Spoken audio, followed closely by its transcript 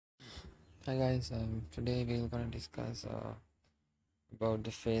Hi guys, today we're going to discuss about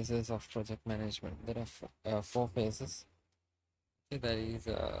the phases of project management. There are four phases. Okay, that is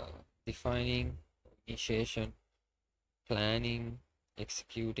defining, initiation, planning,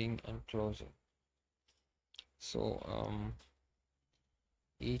 executing, and closing. So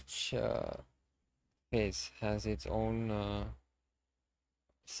each phase has its own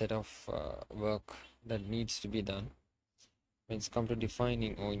set of work that needs to be done. When it's come to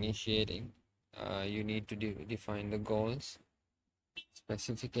defining or initiating, you need to define the goals,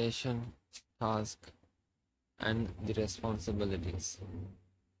 specification, task, and the responsibilities.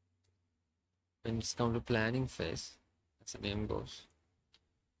 When it's come to planning phase, as the name goes,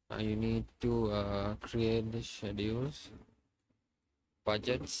 you need to create the schedules,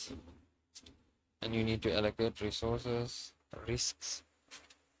 budgets, and you need to allocate resources, risks,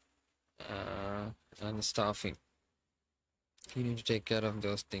 and staffing. You need to take care of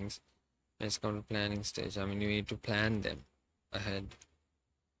those things when it's come to planning stage. I mean, you need to plan them ahead.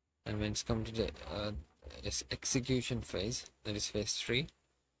 And when it's come to the execution phase, that is phase 3,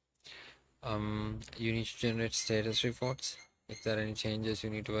 you need to generate status reports. If there are any changes, you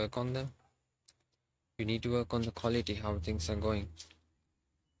need to work on them. You need to work on the quality, how things are going,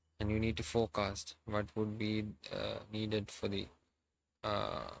 and you need to forecast what would be needed for the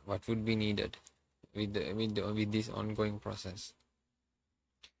what would be needed with this ongoing process.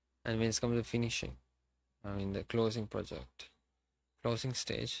 And when it's come to finishing, I mean the closing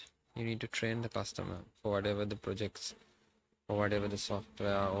stage, you need to train the customer for whatever the projects or whatever the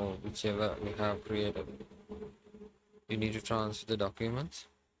software or whichever you have created. You need to transfer the documents.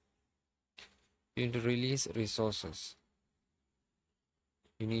 You need to release resources.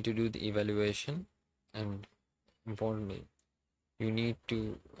 You need to do the evaluation, and importantly, you need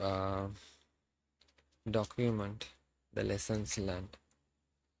to document the lessons learned.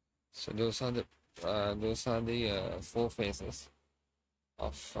 So those are the four phases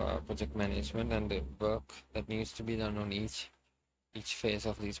of project management and the work that needs to be done on each phase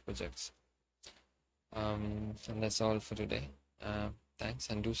of these projects. And that's all for today. Thanks,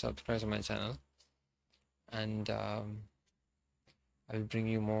 and do subscribe to my channel, and I'll bring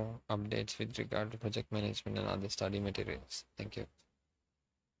you more updates with regard to project management and other study materials. Thank you.